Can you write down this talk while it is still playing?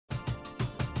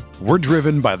We're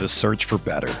driven by the search for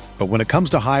better. But when it comes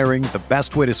to hiring, the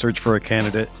best way to search for a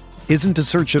candidate isn't to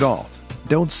search at all.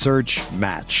 Don't search,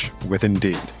 match with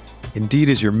Indeed. Indeed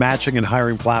is your matching and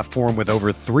hiring platform with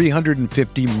over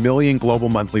 350 million global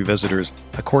monthly visitors,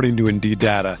 according to Indeed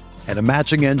data, and a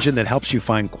matching engine that helps you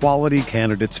find quality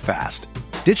candidates fast.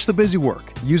 Ditch the busy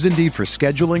work. Use Indeed for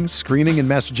scheduling, screening, and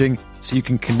messaging so you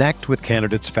can connect with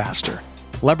candidates faster.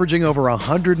 Leveraging over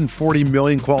 140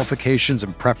 million qualifications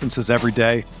and preferences every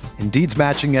day, Indeed's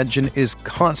matching engine is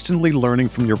constantly learning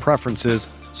from your preferences,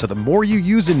 so the more you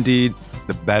use Indeed,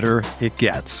 the better it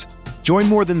gets. Join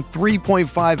more than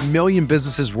 3.5 million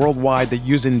businesses worldwide that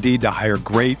use Indeed to hire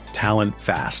great talent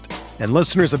fast. And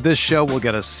listeners of this show will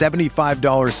get a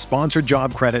 $75 sponsored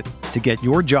job credit to get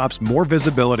your jobs more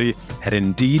visibility at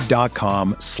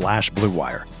Indeed.com/Blue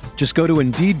Wire. Just go to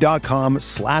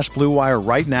Indeed.com/Blue Wire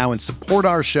right now and support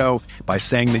our show by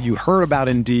saying that you heard about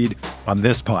Indeed on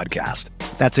this podcast.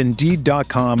 That's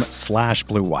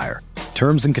Indeed.com/Blue Wire.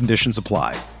 Terms and conditions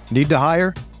apply. Need to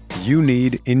hire? You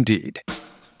need Indeed.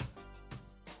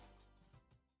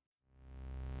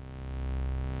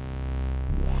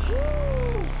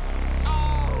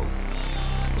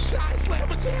 Shot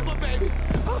slammer jammer, baby.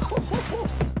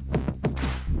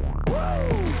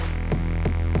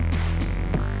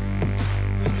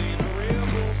 This team's for real,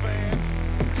 Bulls fans.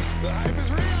 The hype is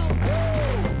real.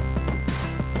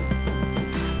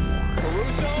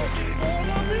 Caruso,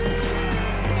 ball on me.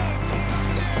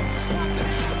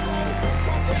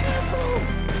 Watch the afro.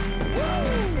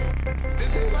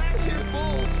 This is last year's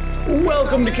Bulls.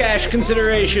 Welcome to Cash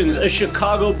Considerations, a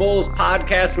Chicago Bulls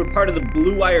podcast. We're part of the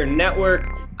Blue Wire Network.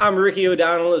 I'm Ricky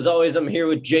O'Donnell. As always, I'm here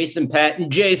with Jason Patt.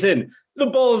 And Jason, the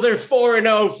Bulls are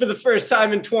 4-0 for the first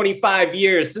time in 25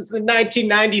 years. Since the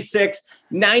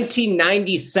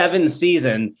 1996-1997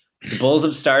 season, the Bulls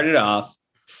have started off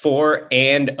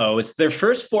 4-0. It's their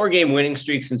first four-game winning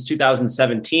streak since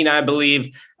 2017, I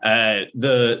believe.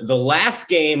 The last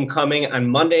game coming on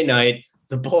Monday night,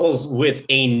 the Bulls with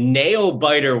a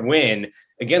nail-biter win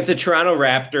against the Toronto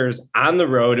Raptors on the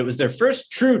road. It was their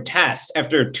first true test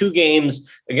after 2 games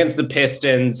against the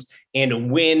Pistons and a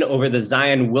win over the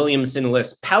Zion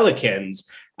Williamson-less Pelicans.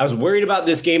 I was worried about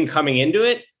this game coming into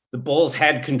it. The Bulls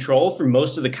had control for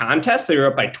most of the contest. They were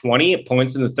up by 20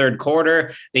 points in the third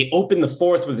quarter. They opened the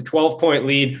fourth with a 12-point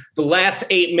lead. The last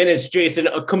 8 minutes, Jason,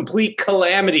 a complete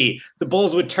calamity. The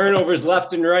Bulls with turnovers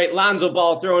left and right. Lonzo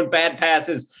Ball throwing bad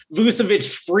passes.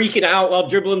 Vucevic freaking out while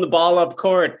dribbling the ball up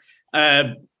court.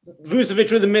 Vucevic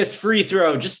with a missed free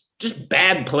throw. Just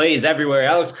bad plays everywhere.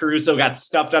 Alex Caruso got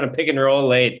stuffed on a pick and roll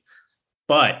late.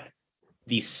 But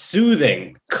the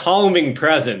soothing, calming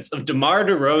presence of DeMar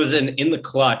DeRozan in the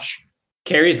clutch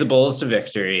carries the Bulls to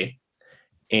victory.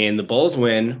 And the Bulls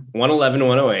win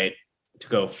 111-108 to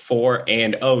go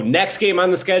 4-0. Next game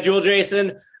on the schedule,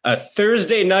 Jason, a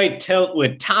Thursday night tilt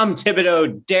with Tom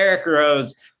Thibodeau, Derrick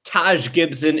Rose, Taj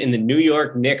Gibson in the New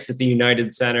York Knicks at the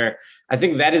United Center. I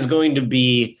think that is going to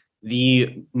be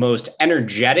the most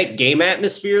energetic game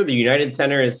atmosphere the United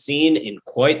Center has seen in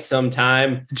quite some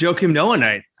time. Joakim Noah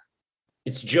night.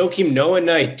 It's Joakim Noah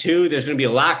night, too. There's going to be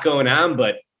a lot going on,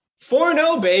 but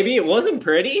 4-0, baby. It wasn't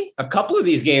pretty. A couple of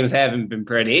these games haven't been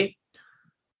pretty,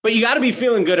 but you got to be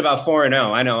feeling good about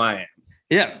 4-0. I know I am.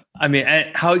 Yeah. I mean,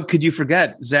 how could you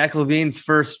forget Zach LaVine's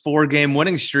first 4-game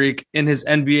winning streak in his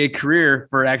NBA career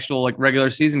for actual regular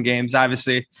season games?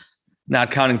 Obviously not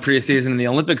counting preseason in the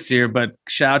Olympics here, but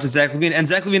shout out to Zach LaVine. And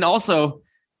Zach LaVine also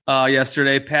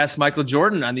yesterday passed Michael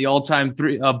Jordan on the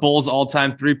Bulls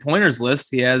all-time three-pointers list.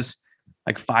 He has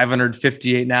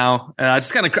 558 now.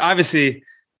 Just kind of obviously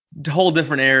whole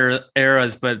different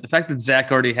eras, but the fact that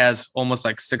Zach already has almost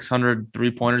 600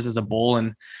 3-pointers as a Bull,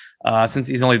 and since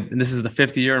this is the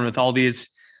 5th year, and with all these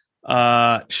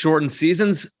shortened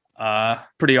seasons,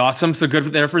 pretty awesome. So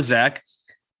good there for Zach.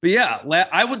 But yeah,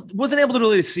 I wasn't able to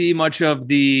really see much of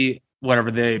the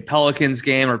Pelicans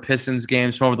game or Pistons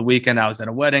games from over the weekend. I was at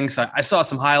a wedding, so I saw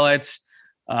some highlights.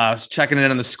 I was checking in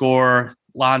on the score.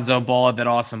 Lonzo Ball had that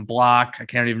awesome block. I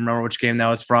can't even remember which game that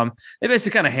was from. They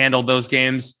basically kind of handled those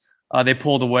games. They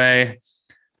pulled away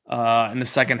in the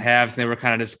second halves, and they were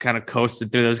kind of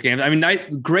coasted through those games. I mean,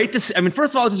 great to see. I mean,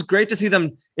 first of all, just great to see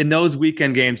them in those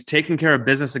weekend games taking care of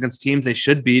business against teams they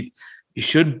should beat. You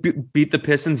should beat the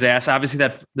Pistons' ass. Obviously,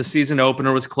 that the season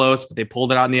opener was close, but they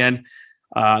pulled it out in the end.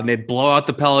 They blow out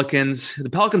the Pelicans. The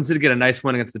Pelicans did get a nice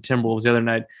win against the Timberwolves the other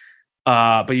night.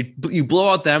 But you blow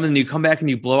out them, and then you come back and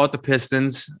you blow out the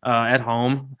Pistons at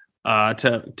home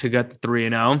to get the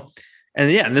 3-0.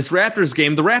 And yeah, in this Raptors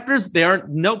game, the Raptors, they aren't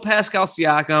no Pascal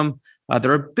Siakam.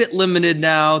 They're a bit limited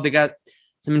now. They got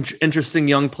some interesting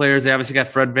young players. They obviously got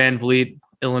Fred VanVleet,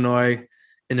 Illinois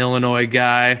an Illinois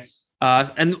guy,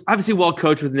 and obviously well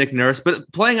coached with Nick Nurse.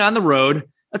 But playing on the road,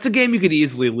 that's a game you could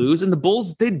easily lose. And the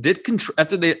Bulls, they did control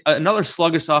after another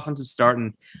sluggish offensive start,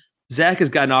 and Zach has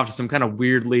gotten off to some kind of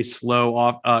weirdly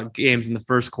slow games in the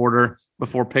first quarter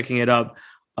before picking it up.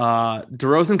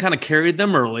 DeRozan kind of carried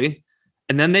them early,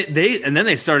 and then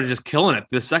they started just killing it.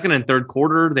 The second and third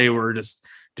quarter, they were just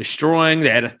destroying. They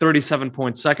had a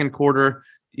 37-point second quarter.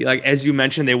 Like as you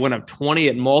mentioned, they went up 20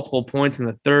 at multiple points in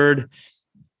the third.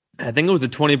 I think it was a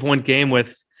 20-point game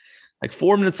with like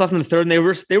 4 minutes left in the third, and they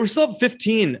were still up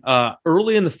 15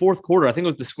 early in the fourth quarter. I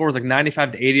think the score was like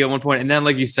 95-80 at one point, and then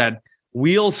like you said,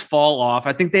 wheels fall off.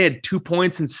 I think they had 2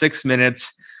 points in 6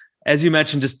 minutes. As you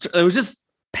mentioned, it was just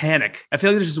panic. I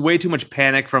feel like there's just way too much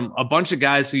panic from a bunch of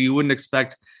guys who you wouldn't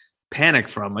expect panic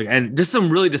from, and just some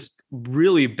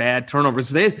really bad turnovers.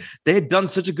 They had done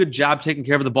such a good job taking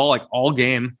care of the ball like all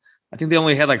game. I think they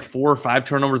only had like 4 or 5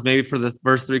 turnovers maybe for the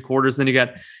first 3 quarters. Then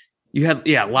you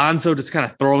had Lonzo just kind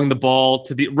of throwing the ball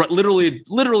to the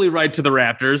literally right to the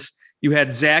Raptors. You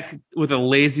had Zach with a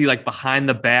lazy like behind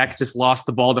the back, just lost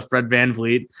the ball to Fred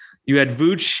VanVleet. You had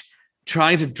Vooch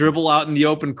trying to dribble out in the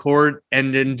open court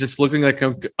and then just looking like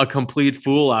a complete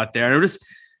fool out there. And it was just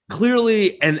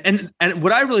clearly, and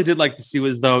what I really did like to see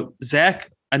was though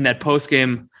Zach in that post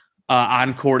game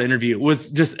on-court interview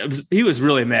he was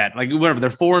really mad. Like whatever,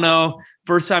 they're 4-0,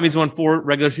 first time he's won 4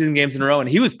 regular season games in a row, and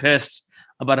he was pissed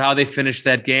about how they finished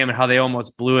that game and how they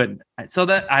almost blew it. So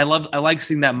that I like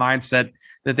seeing that mindset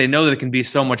that they know that it can be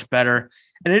so much better.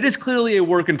 And it is clearly a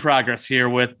work in progress here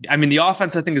the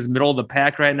offense, I think, is middle of the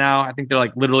pack right now. I think they're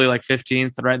like literally like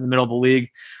 15th, right in the middle of the league.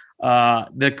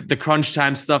 The crunch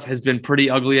time stuff has been pretty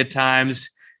ugly at times,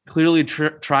 clearly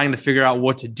trying to figure out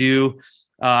what to do.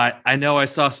 I know I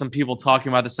saw some people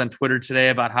talking about this on Twitter today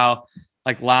about how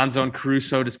like Lonzo and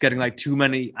Caruso just getting like too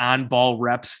many on-ball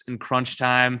reps in crunch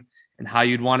time, and how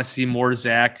you'd want to see more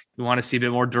Zach. You want to see a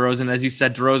bit more DeRozan. As you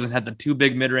said, DeRozan had the 2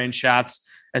 big mid-range shots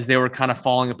as they were kind of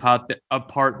falling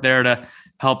apart there to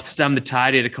help stem the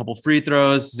tide. He had a couple free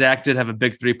throws. Zach did have a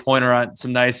big 3-pointer on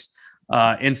some nice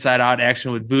inside-out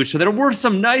action with Vooch. So there were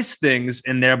some nice things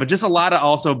in there, but just a lot of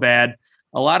also bad,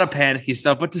 a lot of panicky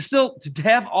stuff. But to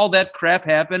have all that crap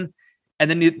happen and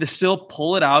then to still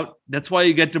pull it out, that's why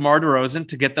you get DeMar DeRozan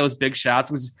to get those big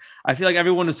shots. I feel like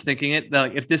everyone was thinking it, that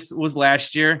like if this was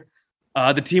last year,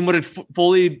 the team would have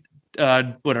fully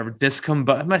am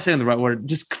I saying the right word?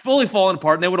 Just fully fallen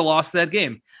apart, and they would have lost that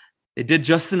game. They did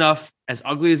just enough. As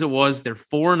ugly as it was, they're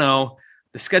 4-0.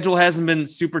 The schedule hasn't been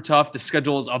super tough. The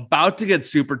schedule is about to get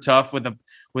super tough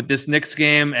with this Knicks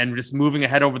game and just moving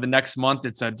ahead over the next month.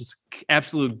 It's a just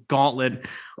absolute gauntlet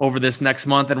over this next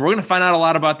month, and we're going to find out a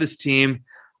lot about this team.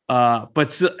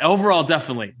 But overall,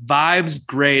 definitely vibes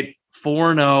great.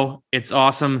 4-0. It's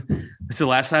awesome. It's the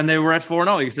last time they were at 4-0.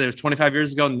 Like you said, it was 25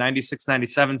 years ago in the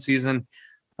 96-97 season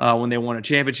when they won a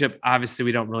championship. Obviously,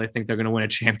 we don't really think they're going to win a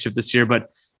championship this year.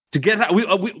 But to get we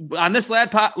on this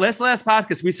last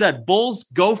podcast, we said Bulls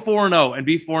go 4-0 and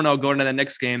be 4-0 going into the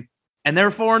next game. And they're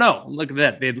 4-0. Look at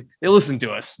that. They listened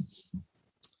to us.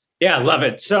 Yeah, I love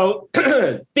it. So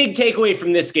big takeaway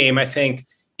from this game, I think,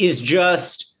 is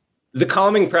just the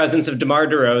calming presence of DeMar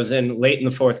DeRozan late in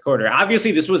the fourth quarter.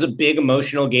 Obviously, this was a big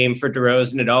emotional game for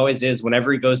DeRozan. It always is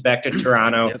whenever he goes back to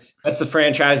Toronto. Yep. That's the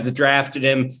franchise that drafted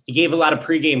him. He gave a lot of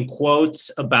pregame quotes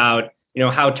about,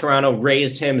 how Toronto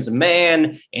raised him as a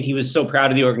man, and he was so proud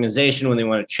of the organization when they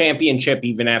won a championship,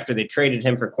 even after they traded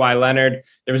him for Kawhi Leonard.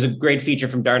 There was a great feature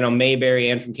from Darnell Mayberry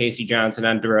and from Casey Johnson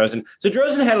on DeRozan. So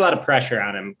DeRozan had a lot of pressure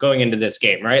on him going into this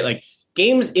game, right? Like,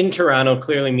 games in Toronto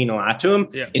clearly mean a lot to him.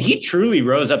 Yeah. And he truly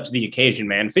rose up to the occasion,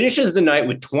 man. Finishes the night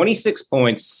with 26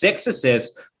 points, 6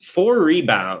 assists, 4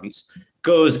 rebounds,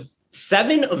 goes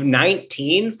 7 of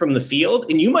 19 from the field.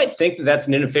 And you might think that that's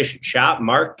an inefficient shot.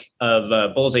 Mark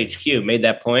of Bulls HQ made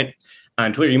that point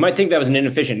on Twitter. You might think that was an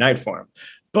inefficient night for him.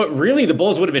 But really, the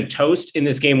Bulls would have been toast in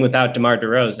this game without DeMar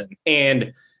DeRozan.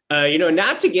 And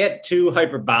not to get too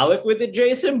hyperbolic with it,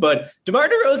 Jason, but DeMar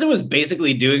DeRozan was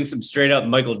basically doing some straight up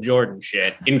Michael Jordan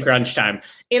shit in crunch time.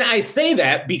 And I say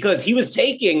that because he was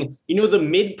taking, the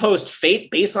mid-post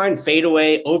baseline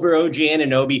fadeaway over OG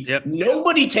Anunoby. Yep.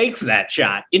 Nobody takes that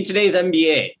shot in today's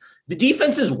NBA. The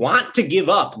defenses want to give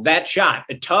up that shot,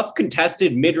 a tough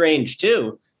contested mid-range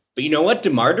too. But you know what?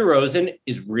 DeMar DeRozan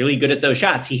is really good at those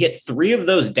shots. He hit 3 of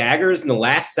those daggers in the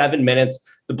last 7 minutes.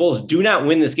 The Bulls do not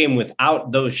win this game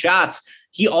without those shots.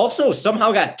 He also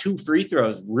somehow got 2 free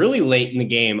throws really late in the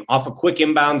game off a quick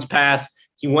inbounds pass.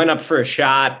 He went up for a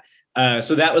shot.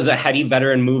 So that was a heady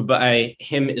veteran move by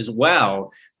him as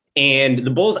well. And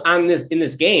the Bulls in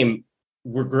this game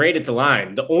were great at the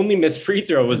line. The only missed free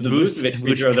throw was the Vucevic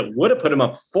free throw that would have put him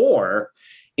up 4.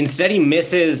 Instead, he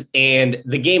misses, and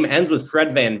the game ends with Fred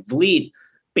VanVleet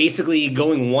basically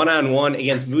going one-on-one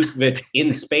against Vucevic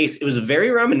in space. It was very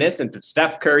reminiscent of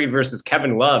Steph Curry versus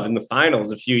Kevin Love in the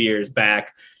finals a few years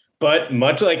back. But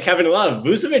much like Kevin Love,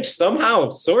 Vucevic somehow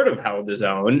sort of held his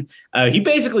own. He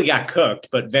basically got cooked,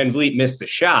 but VanVleet missed the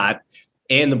shot,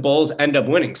 and the Bulls end up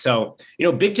winning. So,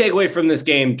 big takeaway from this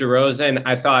game, DeRozan,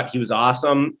 I thought he was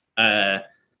awesome.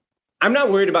 I'm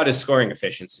not worried about his scoring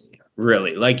efficiency,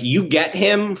 really. Like, you get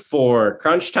him for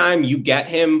crunch time. You get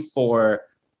him for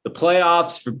the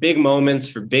playoffs, for big moments,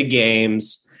 for big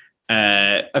games.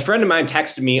 A friend of mine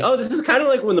texted me, this is kind of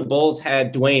like when the Bulls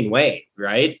had Dwayne Wade,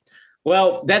 right?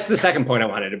 Well, that's the second point I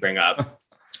wanted to bring up,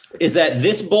 is that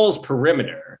this Bulls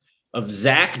perimeter of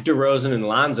Zach, DeRozan, and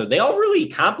Lonzo, they all really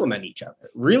complement each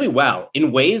other really well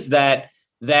in ways that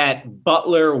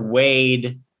Butler,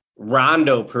 Wade,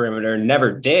 Rondo perimeter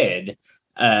never did.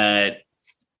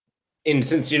 And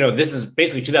since, this is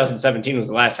basically 2017 was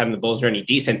the last time the Bulls were any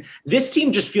decent, this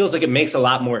team just feels like it makes a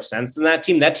lot more sense than that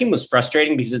team. That team was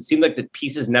frustrating because it seemed like the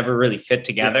pieces never really fit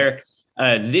together.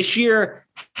 This year,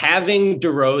 having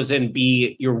DeRozan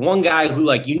be your one guy who,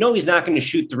 he's not going to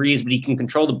shoot threes, but he can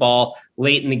control the ball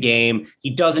late in the game. He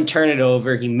doesn't turn it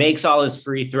over. He makes all his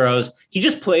free throws. He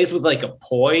just plays with a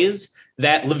poise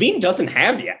that LaVine doesn't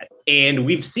have yet. And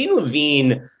we've seen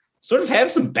LaVine sort of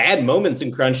have some bad moments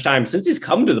in crunch time since he's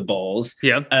come to the Bulls.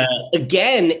 Yeah.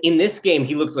 Again, in this game,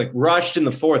 he looks rushed in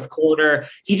the fourth quarter.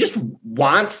 He just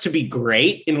wants to be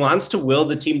great and wants to will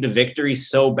the team to victory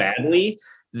so badly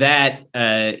that,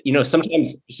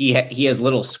 sometimes he has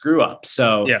little screw ups.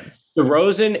 So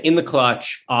DeRozan in the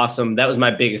clutch, awesome. That was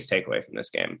my biggest takeaway from this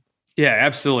game. Yeah,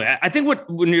 absolutely. I think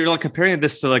when you're comparing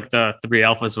this to the three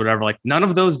alphas, or whatever, none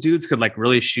of those dudes could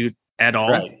really shoot at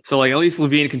all. Right. So at least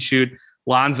LaVine can shoot.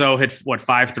 Lonzo hit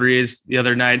 5 threes the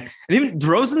other night. And even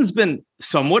DeRozan's been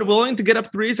somewhat willing to get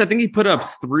up threes. I think he put up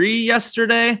 3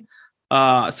 yesterday.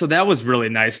 So that was really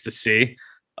nice to see.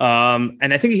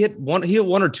 And I think he hit one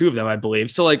or two of them, I believe.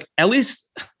 So at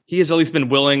least he has at least been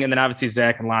willing. And then obviously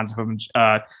Zach and Lonzo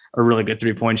are really good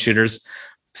 3-point shooters.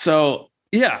 So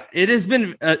yeah, it has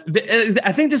been,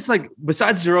 I think just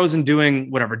besides DeRozan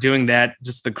doing that,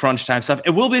 just the crunch time stuff, it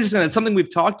will be interesting. It's something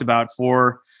we've talked about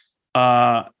for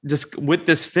just with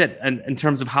this fit and in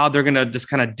terms of how they're going to just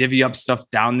kind of divvy up stuff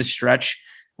down the stretch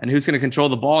and who's going to control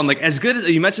the ball. And as good as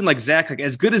you mentioned, Zach,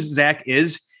 as good as Zach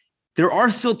is, there are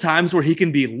still times where he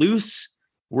can be loose,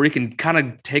 where he can kind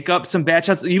of take up some bad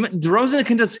shots.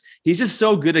 DeRozan he's just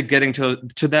so good at getting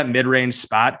to that mid-range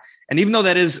spot. And even though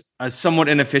that is a somewhat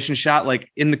inefficient shot,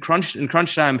 in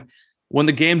crunch time, when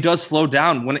the game does slow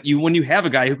down, when you have a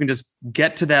guy who can just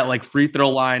get to that free throw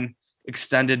line,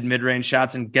 extended mid-range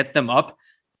shots and get them up.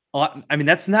 I mean,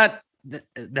 that's not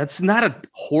a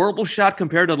horrible shot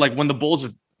compared to when the Bulls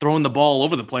are throwing the ball all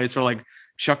over the place or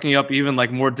chucking up even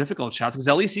more difficult shots, because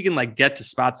at least he can get to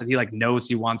spots that he knows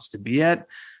he wants to be at.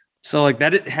 So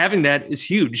having that is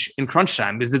huge in crunch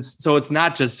time, because it's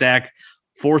not just Zach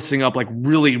forcing up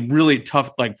really, really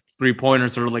tough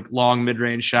 3-pointers or long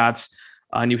mid-range shots.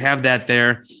 And you have that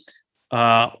there.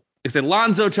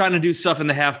 Lonzo trying to do stuff in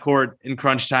the half court in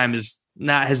crunch time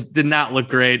did not look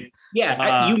great.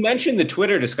 Yeah, you mentioned the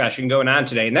Twitter discussion going on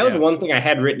today, and that was one thing I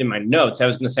had written in my notes. I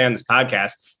was going to say on this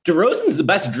podcast, DeRozan's the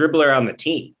best dribbler on the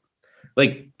team,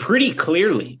 pretty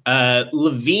clearly.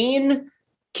 LaVine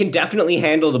can definitely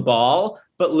handle the ball,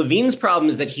 but LaVine's problem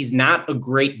is that he's not a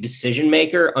great decision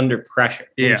maker under pressure.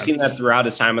 Yeah. We've seen that throughout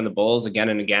his time on the Bulls again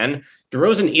and again.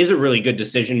 DeRozan is a really good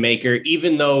decision maker,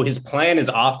 even though his plan is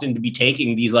often to be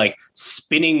taking these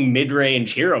spinning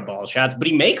mid-range hero ball shots, but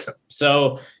he makes them.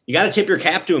 So you got to tip your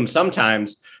cap to him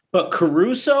sometimes. But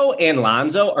Caruso and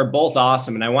Lonzo are both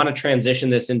awesome. And I want to transition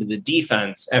this into the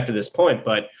defense after this point,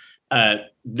 but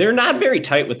they're not very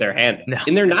tight with their handling. No.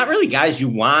 And they're not really guys you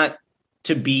want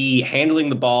to be handling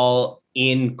the ball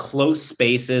in close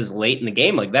spaces late in the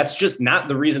game. That's just not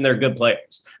the reason they're good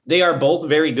players. They are both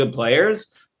very good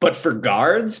players, but for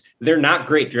guards, they're not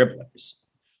great dribblers.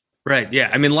 Right. Yeah.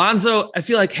 I mean, Lonzo, I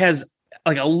feel has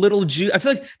a little juice. I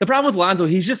feel the problem with Lonzo,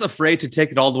 he's just afraid to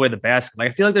take it all the way to the basket.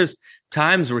 I feel there's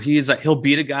times where he's he'll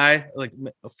beat a guy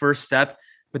a first step,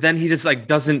 but then he just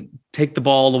doesn't take the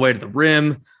ball all the way to the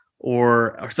rim,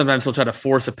 or sometimes he'll try to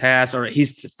force a pass, or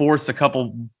he's forced a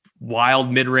couple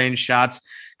wild mid-range shots.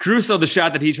 Caruso, the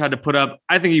shot that he tried to put up,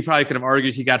 I think he probably could have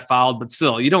argued he got fouled, but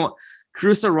still,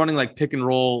 Caruso running pick and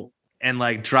roll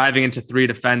and driving into 3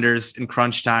 defenders in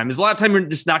crunch time is a lot of time you're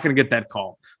just not going to get that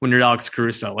call when you're Alex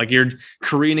Caruso. You're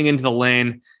careening into the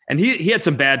lane, and he had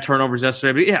some bad turnovers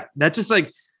yesterday, but yeah, that just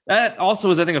that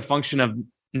also is, I think, a function of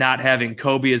not having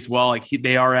Kobe as well.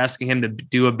 They are asking him to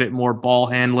do a bit more ball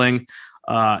handling.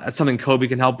 That's something Kobe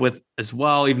can help with as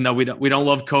well, even though we don't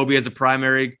love Kobe as a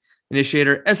primary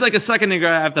initiator. As like a second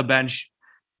guy off the bench,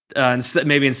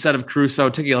 instead of Caruso,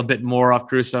 taking a bit more off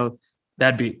Caruso,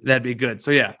 that'd be good.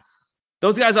 So yeah,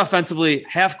 those guys offensively,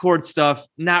 half court stuff,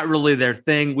 not really their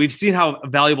thing. We've seen how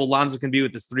valuable Lonzo can be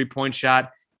with this 3-point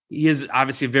shot. He is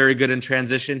obviously very good in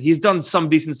transition. He's done some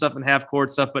decent stuff in half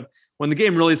court stuff, but when the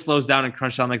game really slows down and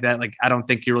crunch down like that, like I don't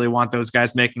think you really want those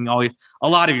guys making a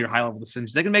lot of your high level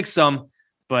decisions. They can make some,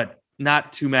 but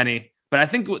not too many. But I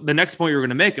think the next point you're going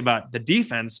to make about the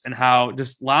defense and how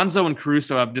just Lonzo and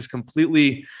Caruso have just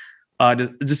completely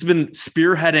just been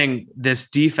spearheading this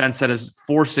defense that is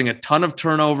forcing a ton of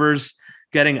turnovers,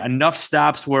 getting enough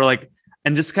stops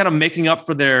and just kind of making up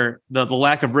for the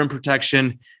lack of rim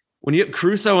protection. When you get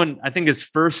Caruso, and I think is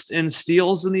first in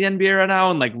steals in the NBA right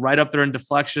now, and like right up there in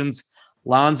deflections.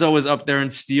 Lonzo is up there in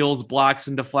steals, blocks,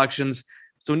 and deflections.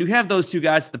 So when you have those two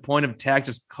guys at the point of attack,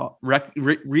 just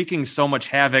wreaking so much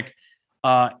havoc,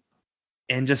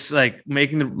 and just like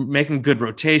making good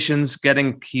rotations,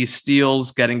 getting key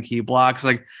steals, getting key blocks,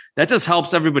 like that just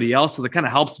helps everybody else. So that kind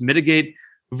of helps mitigate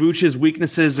Vooch's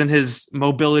weaknesses and his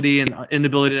mobility and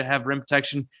inability to have rim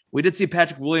protection. We did see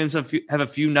Patrick Williams have a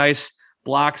few nice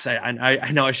blocks. I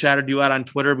know I shouted you out on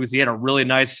Twitter because he had a really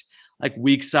nice like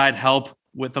weak side help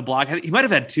with the block. He might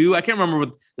have had two. I can't remember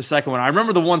with the second one. I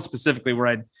remember the one specifically where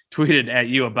I tweeted at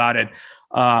you about it.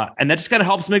 And that just kind of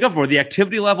helps make up for it. The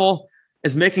activity level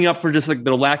is making up for just like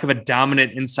the lack of a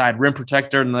dominant inside rim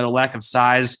protector and the lack of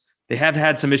size. They have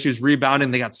had some issues rebounding.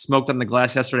 They got smoked on the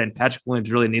glass yesterday, and Patrick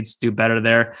Williams really needs to do better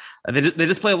there. They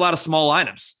just play a lot of small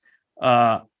lineups.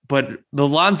 But the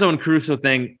Lonzo and Caruso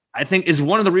thing, I think, is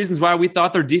one of the reasons why we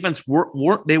thought their defense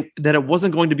that it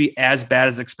wasn't going to be as bad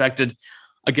as expected.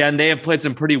 Again, they have played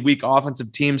some pretty weak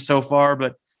offensive teams so far,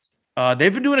 but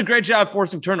they've been doing a great job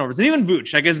forcing turnovers. And even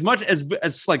Vooch, like as much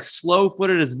as like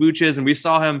slow-footed as Vooch is, and we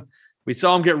saw him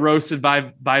get roasted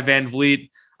by Van Vliet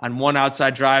on one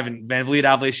outside drive, and Van Vliet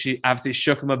obviously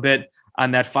shook him a bit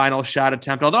on that final shot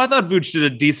attempt. Although I thought Vooch did a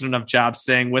decent enough job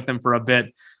staying with him for a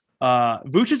bit.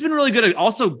 Vooch has been really good at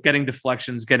also getting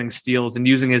deflections, getting steals, and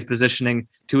using his positioning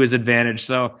to his advantage.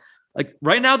 So, like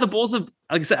right now, the Bulls have,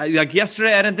 like I said, like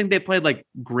yesterday, I didn't think they played like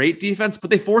great defense, but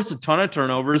they forced a ton of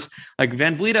turnovers. Like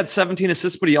Van Vliet had 17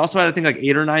 assists, but he also had, I think, like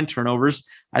 8 or 9 turnovers.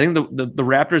 I think the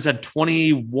Raptors had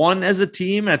 21 as a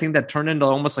team, and I think that turned into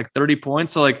almost like 30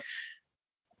 points. So, like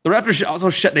the Raptors also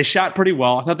shot pretty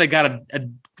well. I thought they got a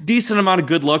decent amount of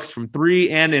good looks from 3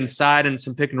 and inside, and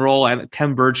some pick and roll. And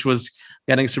Kem Birch was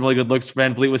getting some really good looks.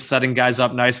 Van Vliet was setting guys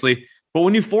up nicely. But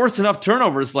when you force enough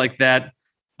turnovers like that,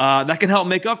 that can help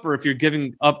make up for if you're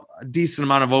giving up a decent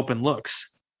amount of open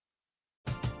looks.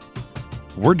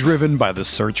 We're driven by the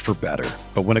search for better.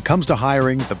 But when it comes to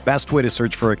hiring, the best way to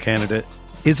search for a candidate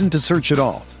isn't to search at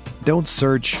all. Don't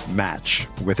search, match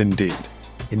with Indeed.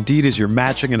 Indeed is your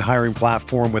matching and hiring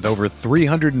platform with over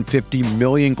 350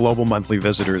 million global monthly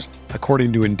visitors,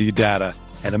 according to Indeed data,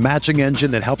 and a matching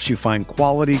engine that helps you find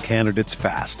quality candidates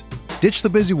fast. Ditch the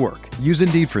busy work. Use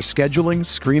Indeed for scheduling,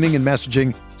 screening, and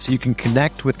messaging so you can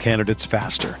connect with candidates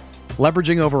faster.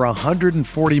 Leveraging over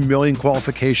 140 million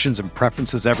qualifications and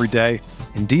preferences every day,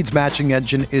 Indeed's matching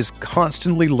engine is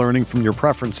constantly learning from your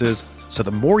preferences, so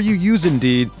the more you use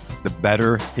Indeed, the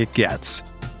better it gets.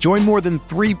 Join more than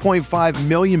 3.5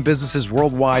 million businesses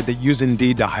worldwide that use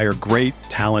Indeed to hire great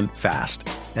talent fast.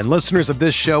 And listeners of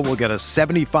this show will get a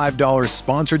 $75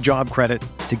 sponsored job credit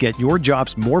to get your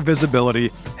jobs more visibility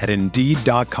at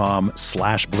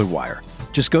Indeed.com/Blue Wire.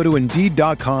 Just go to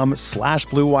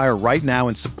Indeed.com/Blue Wire right now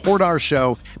and support our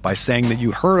show by saying that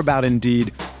you heard about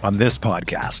Indeed on this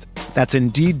podcast. That's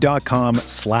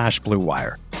Indeed.com/Blue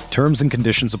Wire. Terms and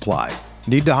conditions apply.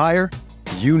 Need to hire?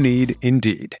 You need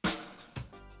Indeed.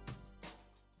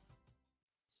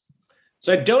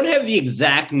 So I don't have the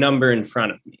exact number in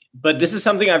front of me, but this is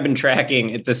something I've been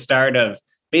tracking at the start of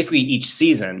basically each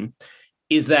season,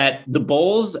 is that the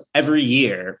Bulls every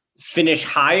year finish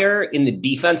higher in the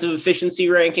defensive efficiency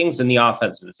rankings than the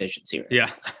offensive efficiency rankings. Yeah.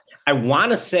 I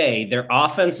want to say their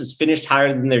offense has finished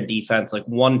higher than their defense like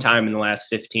one time in the last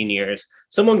 15 years.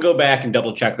 Someone go back and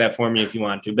double check that for me if you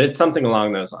want to, but it's something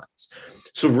along those lines.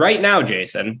 So right now,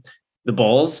 Jason, the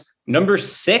Bulls, number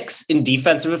 6 in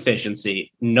defensive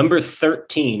efficiency, number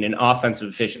 13 in offensive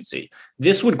efficiency.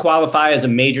 This would qualify as a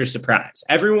major surprise.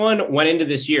 Everyone went into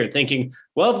this year thinking,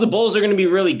 well, if the Bulls are going to be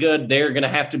really good, they're going to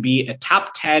have to be a top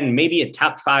 10, maybe a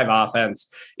top 5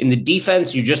 offense. In the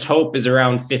defense, you just hope is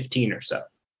around 15 or so.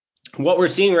 What we're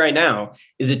seeing right now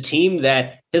is a team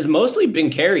that has mostly been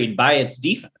carried by its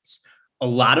defense. A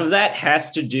lot of that has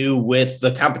to do with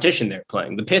the competition they're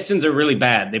playing. The Pistons are really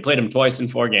bad. They played them twice in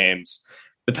 4 games.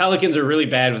 The Pelicans are really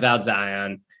bad without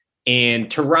Zion. And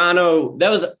Toronto,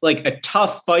 that was like a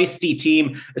tough, feisty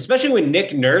team, especially when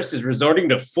Nick Nurse is resorting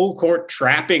to full court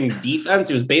trapping defense.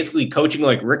 He was basically coaching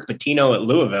like Rick Pitino at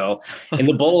Louisville. And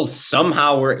the Bulls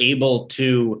somehow were able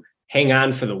to hang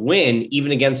on for the win,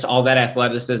 even against all that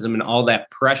athleticism and all that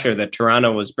pressure that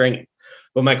Toronto was bringing.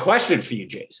 But my question for you,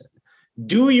 Jason,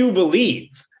 do you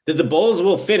believe that the Bulls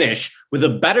will finish with a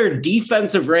better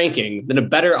defensive ranking than a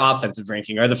better offensive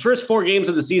ranking? Are the first 4 games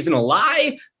of the season a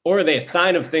lie, or are they a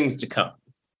sign of things to come?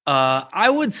 I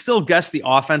would still guess the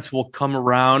offense will come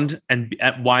around and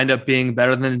wind up being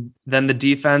better than the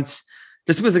defense.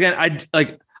 Just because, again,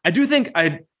 I do think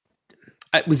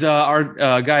it was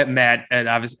our guy Matt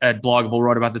at Bloggable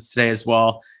wrote about this today as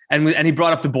well, and he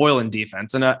brought up the Boylan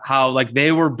defense and how like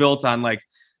they were built on like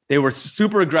they were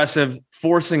super aggressive,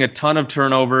 forcing a ton of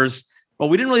turnovers, but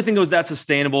we didn't really think it was that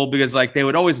sustainable because like they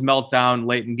would always melt down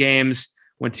late in games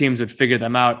when teams would figure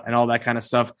them out and all that kind of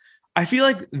stuff. I feel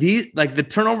like the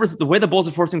turnovers, the way the Bulls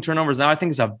are forcing turnovers now, I think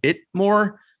is a bit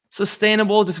more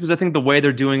sustainable just because I think the way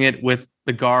they're doing it with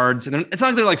the guards, and it's not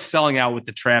like they're like selling out with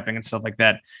the trapping and stuff like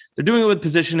that. They're doing it with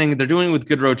positioning. They're doing it with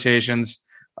good rotations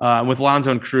with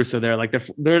Lonzo and Caruso there. Like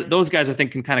they're those guys I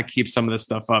think can kind of keep some of this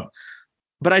stuff up.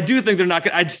 But I do think they're not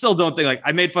going to, I still don't think, like,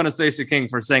 I made fun of Stacey King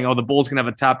for saying, oh, the Bulls can have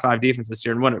a top 5 defense this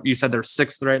year. And what you said, they're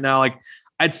 6th right now. Like,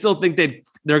 I'd still think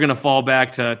they're going to fall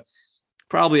back to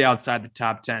probably outside the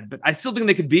top 10. But I still think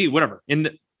they could be, whatever, in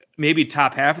the maybe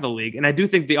top half of the league. And I do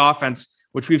think the offense,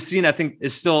 which we've seen, I think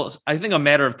is still, I think, a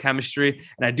matter of chemistry.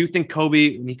 And I do think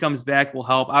Kobe, when he comes back, will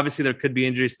help. Obviously, there could be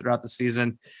injuries throughout the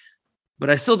season. But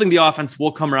I still think the offense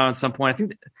will come around at some point. I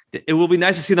think it will be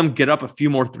nice to see them get up a few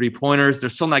more 3-pointers.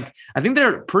 They're still like, I think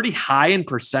they're pretty high in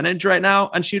percentage right now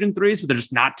on shooting threes, but they're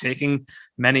just not taking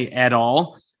many at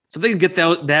all. So they can get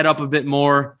that up a bit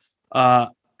more. And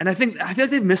I feel like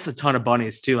they've missed a ton of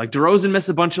bunnies too. Like DeRozan missed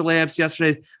a bunch of layups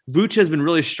yesterday. Vooch has been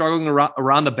really struggling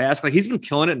around the basket. Like he's been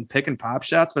killing it and picking pop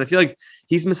shots, but I feel like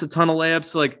he's missed a ton of layups.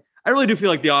 So like, I really do feel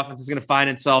like the offense is going to find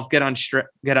itself, get on track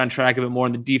a bit more,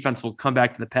 and the defense will come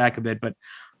back to the pack a bit. But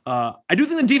I do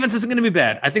think the defense isn't going to be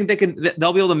bad. I think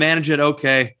they'll be able to manage it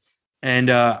okay, and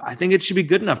I think it should be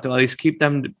good enough to at least keep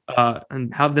them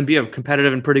and have them be a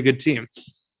competitive and pretty good team.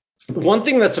 One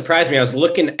thing that surprised me, I was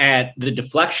looking at the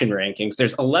deflection rankings.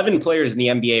 There's 11 players in the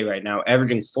NBA right now,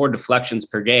 averaging 4 deflections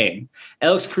per game.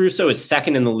 Alex Caruso is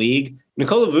 2nd in the league.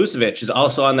 Nikola Vucevic is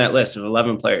also on that list of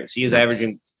 11 players. He is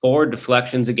averaging 4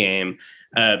 deflections a game.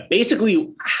 Basically,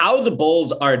 how the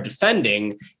Bulls are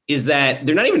defending is that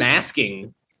they're not even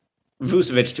asking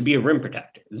Vucevic to be a rim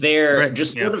protector. They're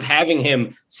sort of having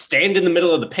him stand in the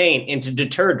middle of the paint and to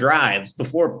deter drives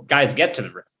before guys get to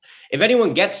the rim. If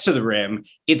anyone gets to the rim,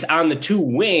 it's on the 2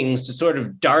 wings to sort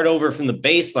of dart over from the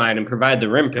baseline and provide the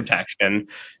rim protection.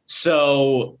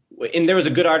 So, and there was a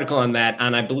good article on that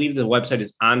on, I believe the website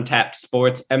is On Tap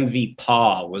Sports. MV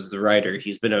Paul was the writer.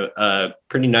 He's been a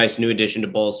pretty nice new addition to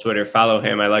Bulls Twitter. Follow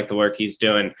him. I like the work he's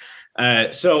doing.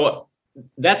 So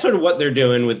that's sort of what they're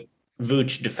doing with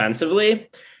Vooch defensively.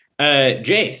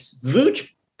 Jace, Vooch,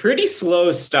 pretty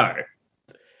slow start.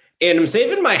 And I'm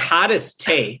saving my hottest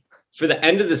take for the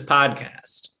end of this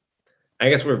podcast. I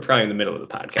guess we're probably in the middle of the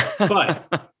podcast,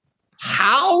 but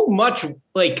how much,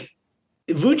 like,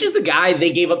 Vooch is the guy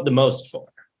they gave up the most for.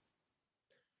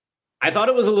 I thought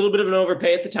it was a little bit of an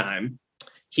overpay at the time.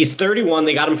 He's 31.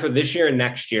 They got him for this year and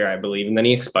next year, I believe, and then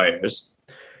he expires.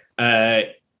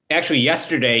 Actually,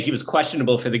 yesterday, he was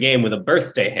questionable for the game with a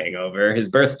birthday hangover. His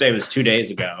birthday was 2 days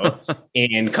ago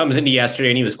and comes into yesterday,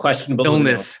 and he was questionable.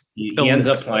 Illness. He ends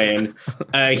up playing.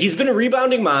 He's been a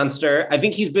rebounding monster. I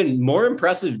think he's been more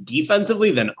impressive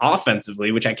defensively than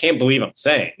offensively, which I can't believe I'm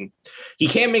saying. He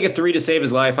can't make a 3 to save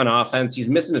his life on offense. He's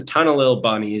missing a ton of little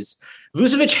bunnies.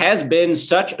 Vucevic has been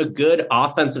such a good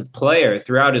offensive player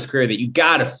throughout his career that you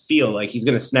got to feel like he's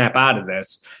going to snap out of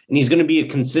this, and he's going to be a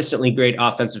consistently great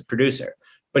offensive producer.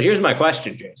 But here's my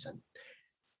question, Jason.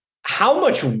 How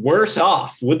much worse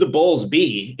off would the Bulls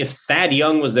be if Thad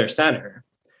Young was their center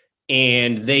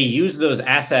and they used those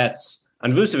assets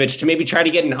on Vucevic to maybe try to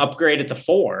get an upgrade at the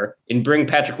 4 and bring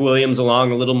Patrick Williams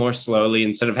along a little more slowly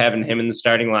instead of having him in the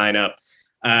starting lineup?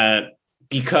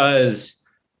 Because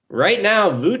right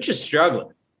now, Vooch is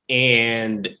struggling.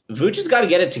 And Vooch has got to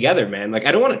get it together, man. Like,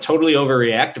 I don't want to totally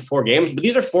overreact to 4 games, but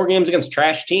these are 4 games against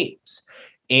trash teams.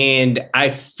 And I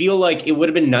feel like it would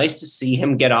have been nice to see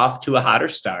him get off to a hotter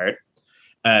start.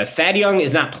 Thad Young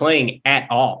is not playing at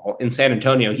all in San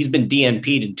Antonio. He's been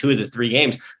DNP'd in 2 of the 3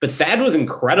 games, but Thad was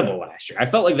incredible last year. I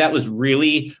felt like that was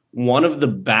really one of the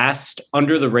best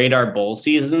under the radar Bull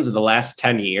seasons of the last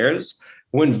 10 years,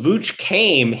 when Vooch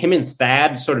came, him and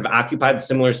Thad sort of occupied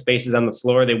similar spaces on the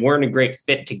floor. They weren't a great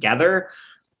fit together.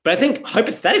 But I think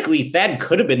hypothetically, Thad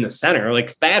could have been the center.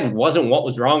 Like Thad wasn't what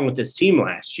was wrong with this team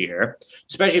last year,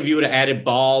 especially if you would have added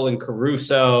Ball and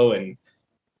Caruso and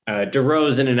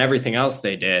DeRozan and everything else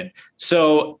they did.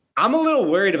 So I'm a little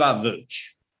worried about Vooch.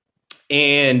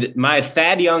 And my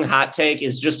Thad Young hot take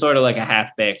is just sort of like a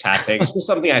half-baked hot take. It's just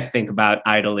something I think about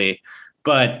idly,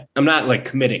 but I'm not like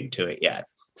committing to it yet.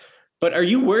 But are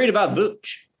you worried about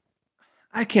Vooch?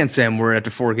 I can't say I'm worried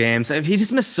after 4 games. He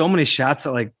just missed so many shots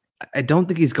that like I don't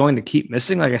think he's going to keep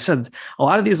missing. Like I said, a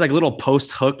lot of these like little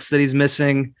post hooks that he's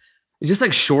missing, it's just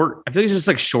like short. I feel like he's just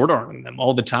like short arming them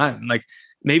all the time. Like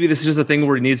maybe this is just a thing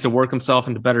where he needs to work himself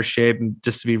into better shape and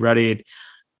just to be ready,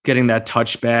 getting that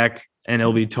touch back, and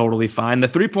it'll be totally fine. The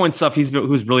 3-point stuff,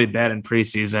 who's really bad in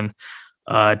preseason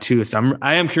too. So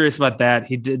I am curious about that.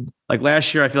 He did like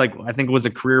last year. I think it was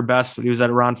a career best, but he was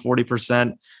at around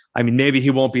 40%. I mean, maybe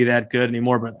he won't be that good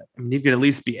anymore, but I mean, he could at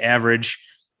least be average.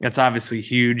 That's obviously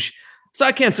huge. So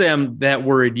I can't say I'm that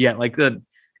worried yet. Like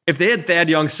if they had Thad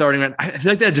Young starting, I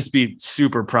feel like that'd just be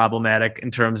super problematic in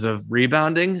terms of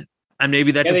rebounding. And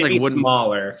maybe that just like wouldn't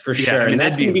smaller for sure. I mean,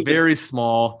 that'd be very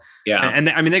small. Yeah. And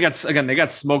I mean, they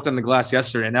got smoked on the glass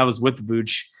yesterday, and that was with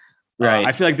Vooch. Right.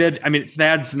 I feel like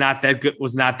Thad's not that good,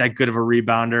 was not that good of a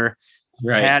rebounder.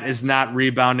 Right. Pat is not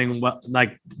rebounding,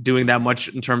 like doing that much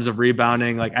in terms of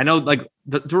rebounding. Like I know like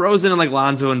DeRozan and like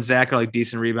Lonzo and Zach are like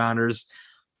decent rebounders.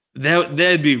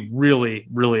 They'd be really,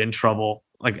 really in trouble.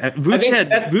 Like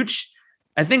Vooch.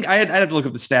 I think I'd have to look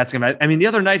up the stats again. I mean, the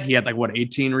other night he had like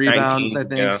 18 rebounds, 19, I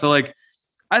think. Yeah. So like,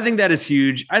 I think that is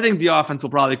huge. I think the offense will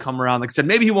probably come around. Like I said,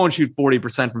 maybe he won't shoot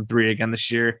 40% from 3 again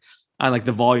this year on like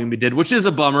the volume he did, which is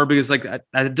a bummer because like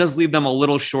it does leave them a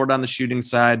little short on the shooting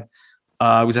side.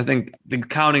 Because I think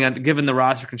counting on, given the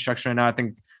roster construction right now, I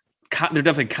think they're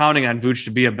definitely counting on Vooch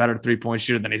to be a better 3-point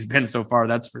shooter than he's been so far.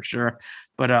 That's for sure.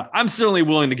 But I'm certainly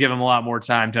willing to give him a lot more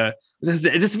time to.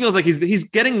 It just feels like he's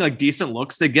getting like decent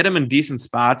looks. They get him in decent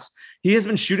spots. He has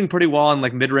been shooting pretty well on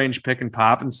like mid-range pick and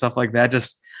pop and stuff like that.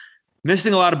 Just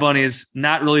missing a lot of bunnies,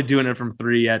 not really doing it from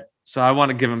 3 yet. So I want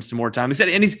to give him some more time. He said,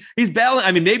 and he's battling.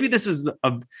 I mean, maybe this is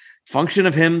a function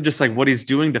of him, just like what he's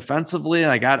doing defensively.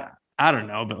 Like I don't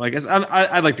know, but like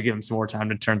I'd like to give him some more time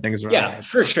to turn things around. Yeah,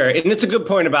 for sure. And it's a good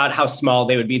point about how small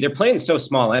they would be. They're playing so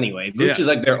small anyway. Vooch is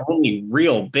like their only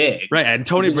real big. Right. And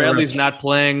Tony Bradley's not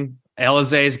playing.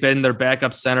 Alizé's been their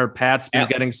backup center. Pat's been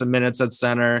getting some minutes at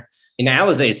center. And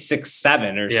Alizé is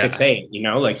 6'7" or 6'8", you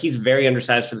know, like he's very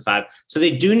undersized for the 5. So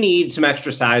they do need some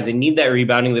extra size. They need that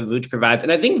rebounding that Vooch provides.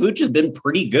 And I think Vooch has been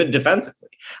pretty good defensively.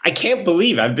 I can't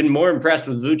believe I've been more impressed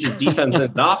with Vooch's defense than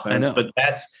his offense, but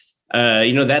that's,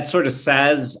 that sort of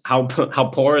says how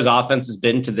poor his offense has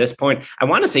been to this point. I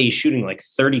want to say he's shooting like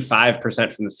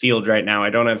 35% from the field right now. I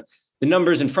don't have the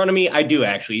numbers in front of me. I do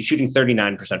actually. He's shooting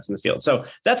 39% from the field. So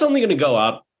that's only going to go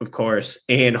up, of course.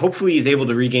 And hopefully he's able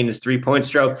to regain his 3-point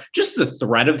stroke. Just the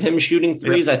threat of him shooting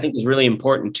threes, I think, is really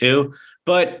important too.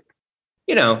 But,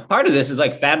 part of this is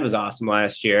like Thad was awesome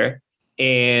last year.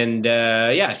 And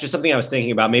it's just something I was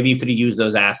thinking about. Maybe you could have used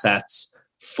those assets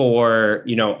for,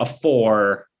 a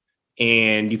 4,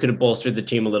 and you could have bolstered the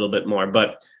team a little bit more.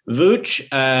 But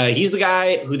Vooch, he's the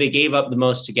guy who they gave up the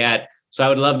most to get. So I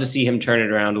would love to see him turn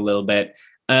it around a little bit.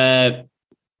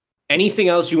 Anything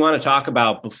else you want to talk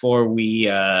about before we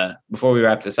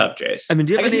wrap this up, Jace? I mean,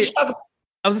 do you have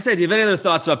any other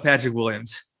thoughts about Patrick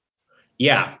Williams?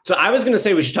 Yeah. So I was going to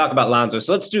say we should talk about Lonzo.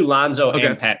 So let's do Lonzo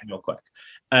and Pat real quick.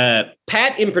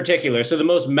 Pat in particular, so the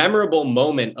most memorable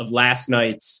moment of last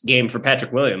night's game for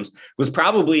Patrick Williams was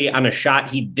probably on a shot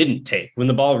he didn't take when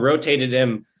the ball rotated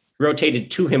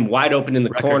to him wide open in the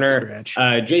corner.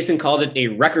 Jason called it a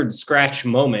record scratch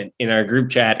moment in our group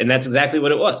chat, and that's exactly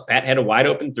what it was. Pat had a wide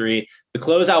open 3. The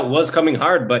closeout was coming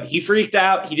hard, but he freaked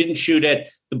out. He didn't shoot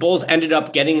it. The Bulls ended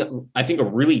up getting, I think, a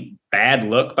really bad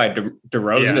look by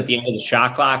DeRozan at the end of the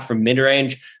shot clock from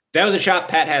mid-range. That was a shot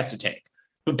Pat has to take.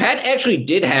 But Pat actually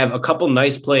did have a couple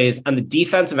nice plays on the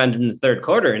defensive end in the third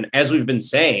quarter. And as we've been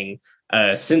saying,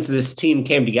 since this team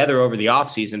came together over the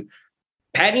offseason,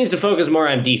 Pat needs to focus more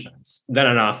on defense than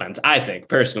on offense, I think,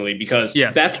 personally, because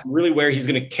that's really where he's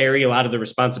going to carry a lot of the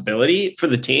responsibility for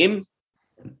the team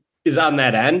is on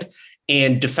that end.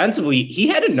 And defensively, he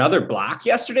had another block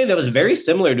yesterday that was very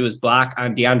similar to his block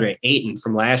on DeAndre Ayton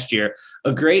from last year.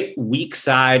 A great weak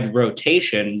side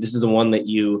rotation. This is the one that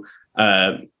you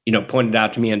pointed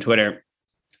out to me on Twitter.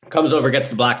 Comes over, gets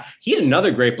the block. He had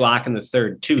another great block in the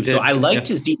third, too. So I liked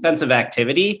his defensive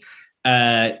activity.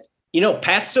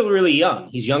 Pat's still really young.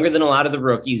 He's younger than a lot of the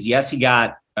rookies. Yes, he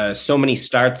got so many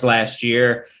starts last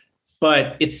year,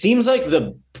 but it seems like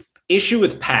issue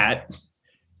with Pat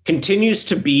continues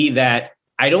to be that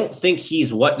I don't think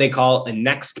he's what they call a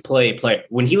next play player.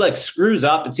 When he like screws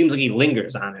up, it seems like he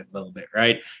lingers on it a little bit,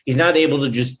 right? He's not able to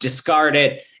just discard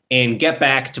it and get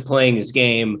back to playing his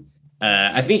game.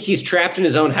 I think he's trapped in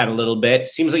his own head a little bit.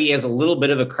 Seems like he has a little bit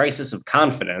of a crisis of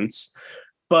confidence,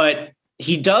 but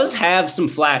he does have some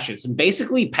flashes.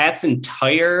 Basically, Pat's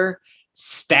entire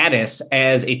status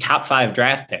as a top 5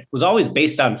 draft pick was always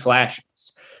based on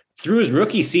flashes. Through his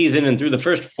rookie season and through the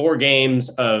first 4 games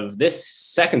of this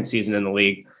second season in the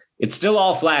league, it's still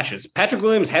all flashes. Patrick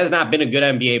Williams has not been a good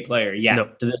NBA player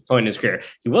yet to this point in his career.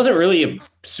 He wasn't really a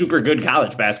super good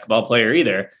college basketball player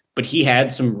either, but he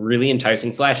had some really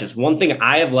enticing flashes. One thing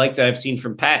I have liked that I've seen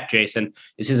from Pat, Jason,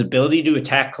 is his ability to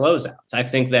attack closeouts. I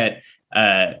think that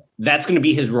that's going to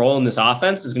be his role in this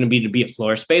offense, is going to be a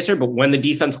floor spacer. But when the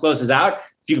defense closes out,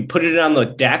 if you can put it on the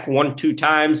deck 1-2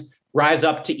 times, rise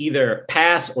up to either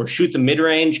pass or shoot the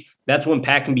mid-range, that's when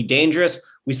Pat can be dangerous.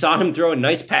 We saw him throw a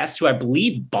nice pass to, I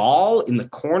believe, Ball in the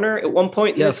corner at one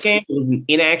point in this game. It was an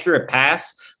inaccurate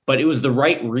pass, but it was the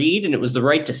right read and it was the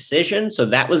right decision. So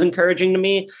that was encouraging to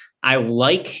me. I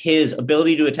like his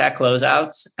ability to attack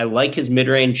closeouts. I like his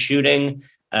mid-range shooting.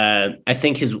 I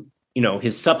think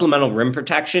his supplemental rim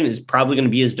protection is probably going to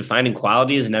be his defining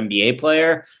quality as an NBA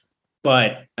player.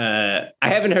 But I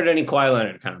haven't heard any Kawhi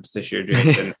Leonard comps this year,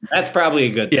 Jason. That's probably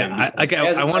a good thing. Yeah,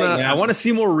 I want to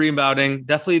see more rebounding.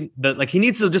 Definitely, he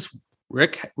needs to just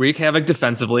wreak havoc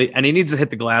defensively, and he needs to hit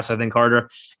the glass, I think,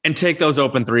 harder and take those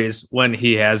open threes when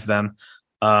he has them.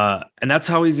 And that's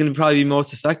how he's going to probably be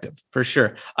most effective for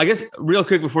sure. I guess real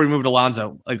quick before we move to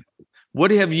Lonzo, what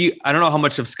have you? I don't know how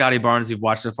much of Scottie Barnes you've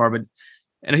watched so far,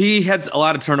 and he had a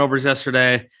lot of turnovers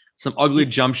yesterday. Some ugly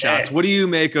jump shots. What do you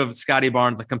make of Scottie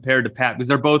Barnes compared to Pat? Because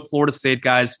they're both Florida State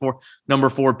guys, number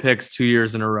 4 picks 2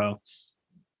 years in a row.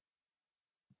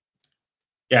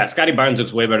 Yeah, Scottie Barnes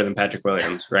looks way better than Patrick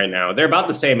Williams right now. They're about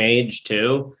the same age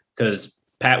too, because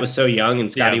Pat was so young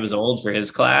and Scottie was old for his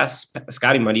class.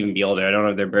 Scottie might even be older. I don't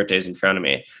have their birthdays in front of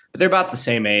me, but they're about the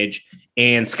same age.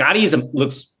 And Scottie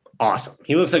looks awesome.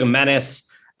 He looks like a menace.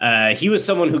 He was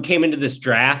someone who came into this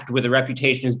draft with a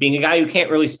reputation as being a guy who can't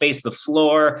really space the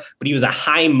floor, but he was a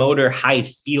high motor, high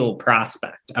feel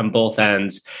prospect on both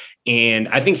ends. And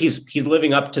I think he's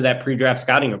living up to that pre-draft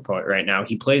scouting report right now.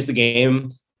 He plays the game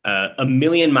a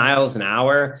million miles an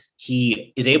hour.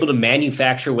 He is able to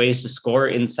manufacture ways to score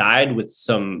inside with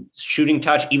some shooting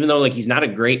touch, even though he's not a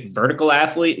great vertical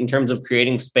athlete in terms of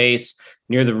creating space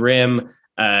near the rim.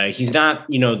 He's not,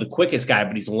 the quickest guy,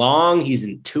 but he's long, he's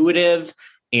intuitive.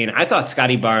 And I thought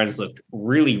Scottie Barnes looked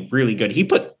really, really good. He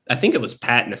put, I think it was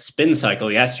Pat in a spin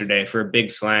cycle yesterday for a big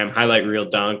slam, highlight reel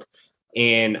dunk.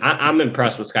 And I'm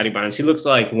impressed with Scottie Barnes. He looks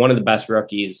like one of the best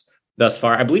rookies thus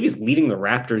far. I believe he's leading the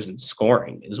Raptors in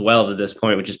scoring as well to this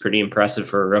point, which is pretty impressive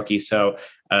for a rookie. So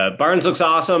Barnes looks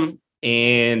awesome.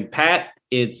 And Pat,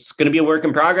 it's going to be a work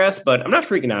in progress, but I'm not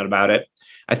freaking out about it.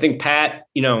 I think Pat,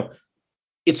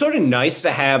 it's sort of nice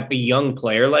to have a young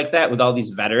player like that with all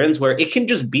these veterans where it can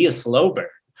just be a slow burn.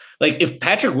 If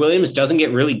Patrick Williams doesn't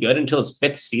get really good until his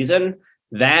 5th season,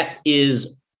 that is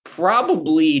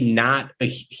probably not a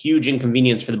huge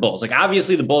inconvenience for the Bulls.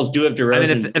 Obviously the Bulls do have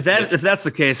DeRozan. I mean, if that's the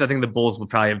case, I think the Bulls would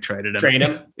probably have traded him. Trade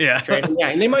him? Yeah. Yeah,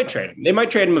 and they might trade him. They might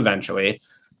trade him eventually.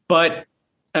 But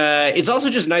it's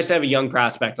also just nice to have a young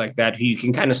prospect like that who you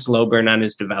can kind of slow burn on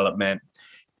his development.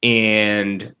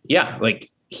 And yeah,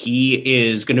 he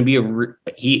is going to be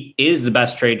he is the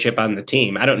best trade chip on the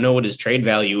team. I don't know what his trade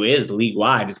value is league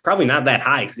wide. It's probably not that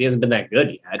high because he hasn't been that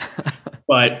good yet,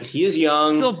 but he is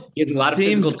young. Still, he has a lot of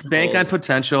teams physical bank on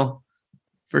potential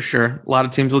for sure. A lot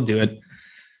of teams will do it.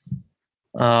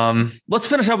 Let's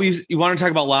finish up. You want to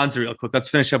talk about Lonzo real quick. Let's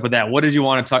finish up with that. What did you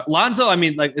want to talk? Lonzo, I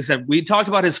mean, like I said, we talked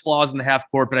about his flaws in the half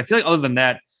court, but I feel like other than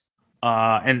that,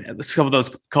 and some of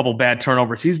those couple bad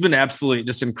turnovers, he's been absolutely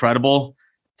just incredible.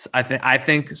 I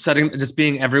think just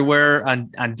being everywhere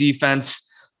on defense.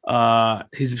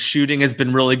 His shooting has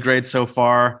been really great so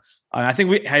far. I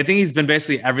think he's been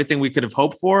basically everything we could have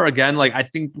hoped for. Again, I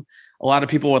think a lot of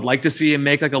people would like to see him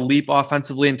make a leap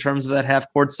offensively in terms of that half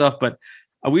court stuff. But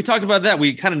we talked about that.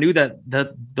 We kind of knew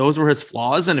that those were his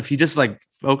flaws. And if he just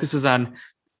focuses on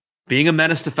being a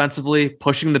menace defensively,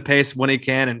 pushing the pace when he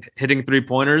can and hitting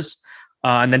 3-pointers,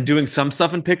 and then doing some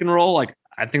stuff in pick and roll,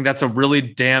 I think that's a really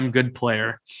damn good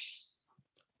player.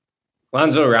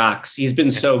 Lonzo rocks. He's been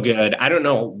so good. I don't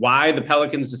know why the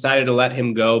Pelicans decided to let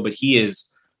him go, but he is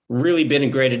really been a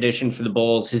great addition for the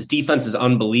Bulls. His defense is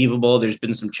unbelievable. There's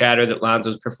been some chatter that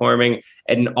Lonzo's performing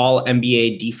at an all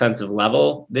NBA defensive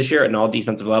level this year, at an all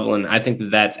defensive level. And I think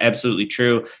that that's absolutely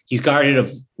true. He's guarded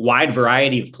a wide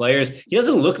variety of players. He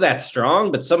doesn't look that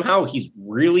strong, but somehow he's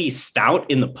really stout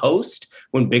in the post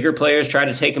when bigger players try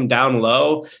to take him down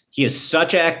low. He has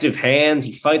such active hands.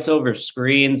 He fights over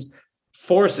screens,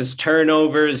 forces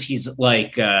turnovers. He's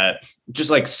like just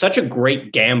like such a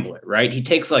great gambler, right? He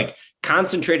takes like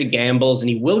concentrated gambles and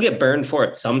he will get burned for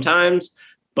it sometimes,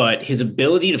 but his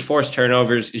ability to force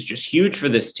turnovers is just huge for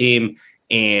this team.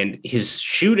 And his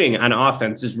shooting on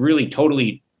offense is really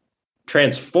totally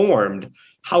transformed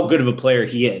how good of a player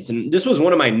he is. And this was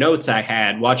one of my notes I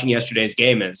had watching yesterday's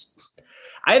game is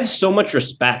I have so much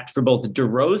respect for both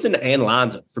DeRozan and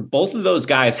Lonzo, for both of those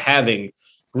guys having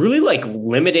really like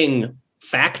limiting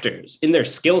factors in their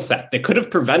skill set that could have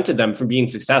prevented them from being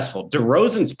successful.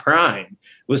 DeRozan's prime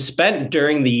was spent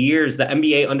during the years the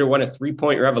NBA underwent a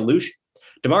three-point revolution.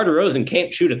 DeMar DeRozan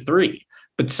can't shoot a three,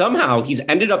 but somehow he's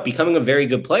ended up becoming a very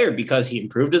good player because he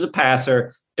improved as a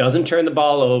passer, doesn't turn the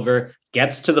ball over,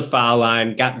 gets to the foul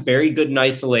line, got very good in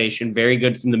isolation, very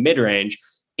good from the mid-range.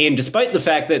 And despite the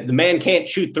fact that the man can't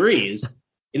shoot threes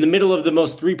in the middle of the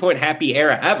most three-point happy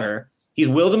era ever, he's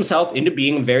willed himself into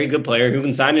being a very good player who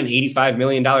can sign an $85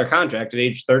 million contract at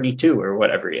age 32 or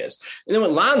whatever he is. And then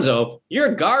with Lonzo, you're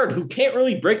a guard who can't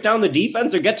really break down the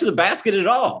defense or get to the basket at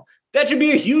all. That should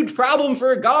be a huge problem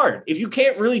for a guard. If you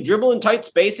can't really dribble in tight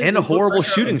spaces. And a horrible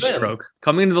shooting stroke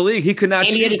coming into the league. He could not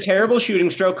shoot. He had a terrible shooting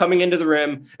stroke coming into the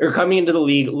rim or coming into the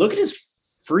league. Look at his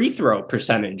free throw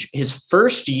percentage. His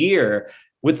first year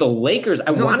with the Lakers,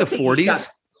 I want to say 40s? He got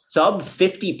sub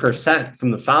 50%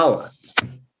 from the foul line.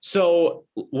 So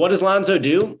what does Lonzo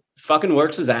do? Fucking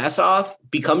works his ass off,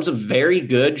 becomes a very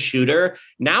good shooter.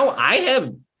 Now I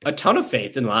have a ton of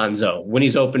faith in Lonzo when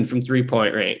he's open from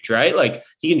 3-point range, right? Like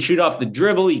he can shoot off the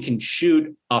dribble. He can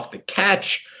shoot off the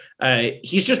catch.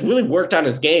 He's just really worked on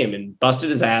his game and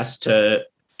busted his ass to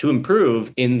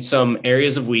improve in some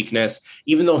areas of weakness,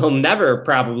 even though he'll never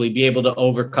probably be able to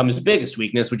overcome his biggest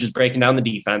weakness, which is breaking down the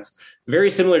defense. Very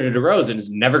similar to DeRozan, is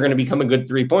never going to become a good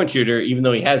 3-point shooter, even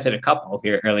though he has hit a couple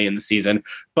here early in the season.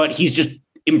 But he's just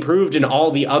improved in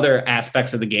all the other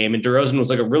aspects of the game. And DeRozan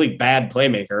was like a really bad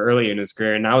playmaker early in his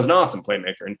career, and now he's an awesome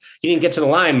playmaker. And he didn't get to the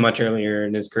line much earlier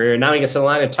in his career, and now he gets to the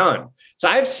line a ton. So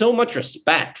I have so much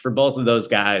respect for both of those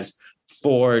guys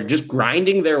for just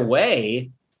grinding their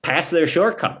way past their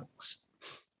shortcomings.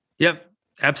 Yep,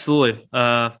 absolutely.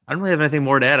 I don't really have anything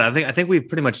more to add. I think we've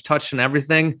pretty much touched on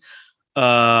everything.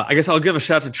 I guess I'll give a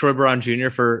shout out to Troy Brown Jr.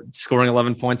 for scoring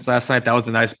 11 points last night. That was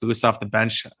a nice boost off the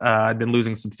bench. I've been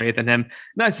losing some faith in him.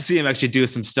 Nice to see him actually do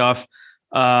some stuff.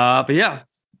 But yeah,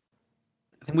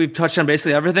 I think we've touched on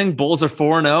basically everything. Bulls are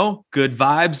 4-0. Good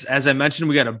vibes. As I mentioned,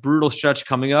 we got a brutal stretch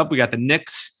coming up. We got the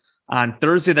Knicks on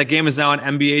Thursday. That game is now on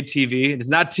NBA TV. It is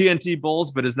not TNT Bulls,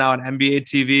 but is now on NBA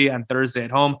TV on Thursday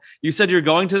at home. You said you're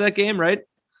going to that game, right?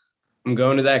 I'm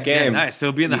going to that game. Yeah, nice. So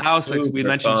it'll be in the house. Like we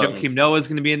mentioned, Joakim Noah is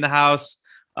going to be in the house.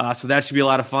 So that should be a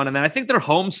lot of fun. And then I think they're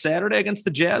home Saturday against the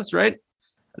Jazz, right?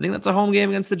 I think that's a home game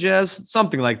against the Jazz,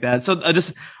 something like that. So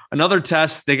just another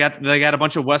test. They got a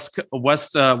bunch of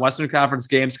Western Conference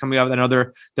games coming up. I know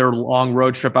their long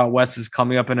road trip out west is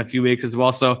coming up in a few weeks as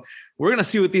well. So we're going to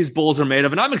see what these Bulls are made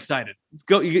of, and I'm excited.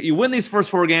 You win these first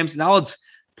 4 games. Now it's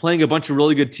playing a bunch of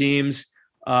really good teams.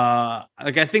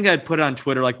 Like I think I'd put it on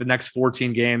Twitter, like the next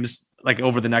 14 games, like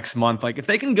over the next month. Like if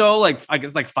they can go like, I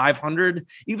guess like 500,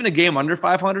 even a game under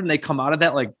 500, and they come out of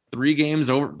that like 3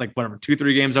 games over, like whatever,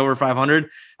 2-3 games over 500,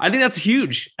 I think that's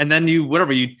huge. And then you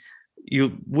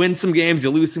win some games,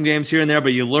 you lose some games here and there,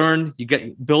 but you learn,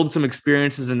 build some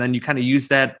experiences, and then you kind of use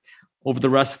that over the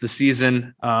rest of the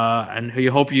season. And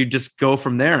you hope you just go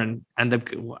from there and end up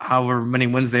however many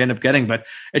wins they end up getting. But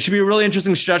it should be a really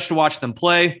interesting stretch to watch them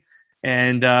play.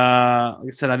 And like I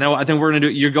said, I think we're going to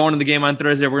do, you're going to the game on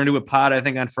Thursday. We're going to do a pod, I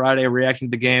think, on Friday, reacting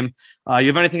to the game. You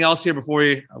have anything else here before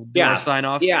we sign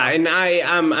off? Yeah. And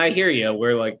I hear you.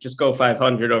 We're like, just go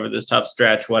 500 over this tough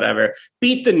stretch, whatever.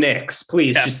 Beat the Knicks,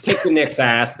 please. Yes. Just kick the Knicks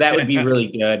ass. That would be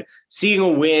really good. Seeing a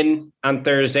win on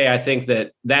Thursday, I think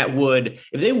that would,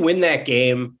 if they win that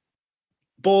game,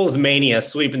 Bulls mania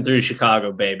sweeping through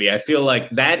Chicago, baby. I feel like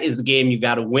that is the game you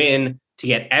got to win to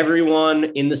get everyone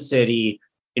in the city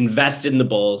invested in the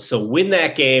Bulls. So win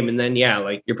that game. And then,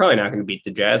 like you're probably not going to beat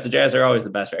the Jazz. The Jazz are always the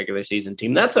best regular season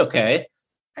team. That's okay.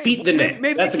 Beat the Knicks.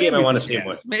 Maybe that's the game I want to see them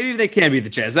win. Maybe they can beat the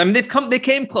Jazz. I mean, they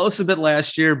came close a bit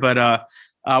last year, but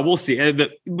we'll see.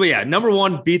 But yeah, number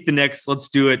 1, beat the Knicks. Let's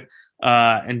do it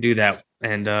and do that.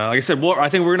 And like I said, I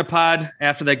think we're going to pod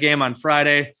after that game on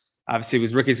Friday. Obviously,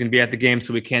 because Ricky's going to be at the game,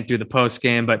 so we can't do the post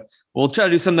game, but we'll try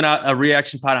to do something, a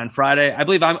reaction pod on Friday. I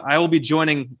believe I will be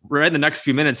joining right in the next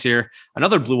few minutes here,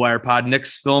 another Blue Wire pod,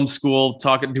 Knicks Film School,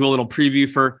 do a little preview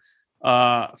for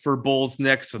Bulls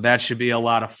Knicks. So that should be a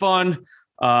lot of fun.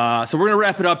 So we're going to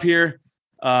wrap it up here.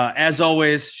 As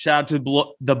always, shout out to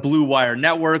the Blue Wire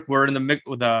Network. We're in the mix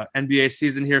with the NBA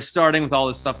season here starting with all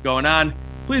this stuff going on.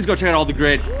 Please go check out all the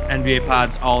great NBA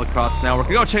pods all across the network.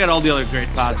 Go check out all the other great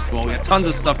pods as well. We got tons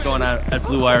of stuff going on at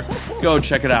Blue Wire. Go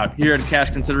check it out. Here at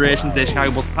Cash Considerations, a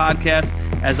Chicago Bulls podcast.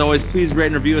 As always, please rate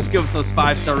and review us. Give us those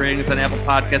 5-star ratings on Apple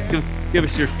Podcasts. Give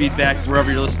us your feedback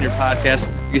wherever you're listening to your podcast.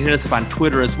 You can hit us up on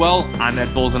Twitter as well. I'm at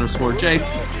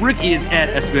Bulls_J. Ricky is at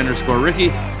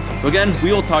SB_Ricky. So again,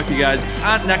 we will talk to you guys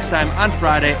next time on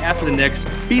Friday after the Knicks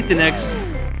beat the Knicks,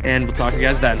 and we'll talk to you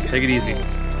guys then. Take it easy.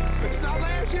 It's not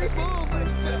last year's Bulls,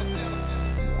 ladies and gentlemen.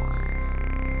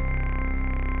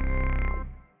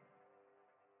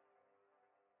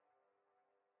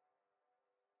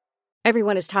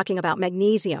 Everyone is talking about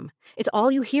magnesium. It's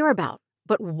all you hear about.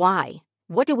 But why?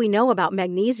 What do we know about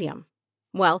magnesium?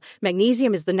 Well,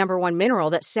 magnesium is the number one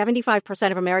mineral that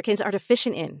 75% of Americans are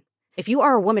deficient in. If you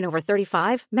are a woman over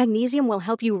 35, magnesium will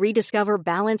help you rediscover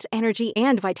balance, energy,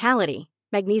 and vitality.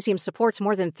 Magnesium supports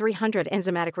more than 300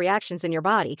 enzymatic reactions in your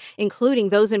body, including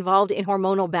those involved in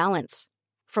hormonal balance.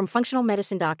 From functional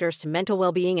medicine doctors to mental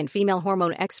well-being and female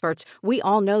hormone experts, we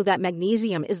all know that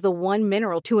magnesium is the one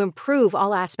mineral to improve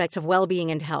all aspects of well-being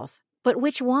and health. But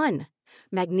which one?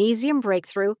 Magnesium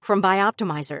Breakthrough from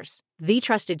Bioptimizers, the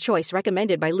trusted choice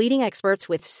recommended by leading experts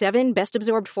with 7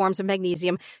 best-absorbed forms of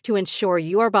magnesium to ensure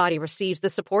your body receives the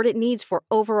support it needs for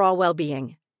overall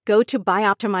well-being. Go to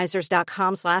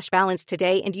bioptimizers.com/balance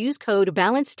today and use code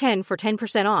BALANCE10 for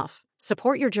 10% off.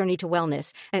 Support your journey to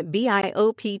wellness at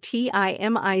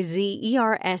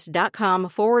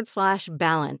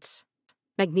bioptimizers.com/balance.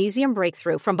 Magnesium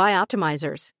Breakthrough from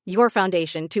Bioptimizers, your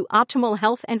foundation to optimal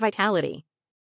health and vitality.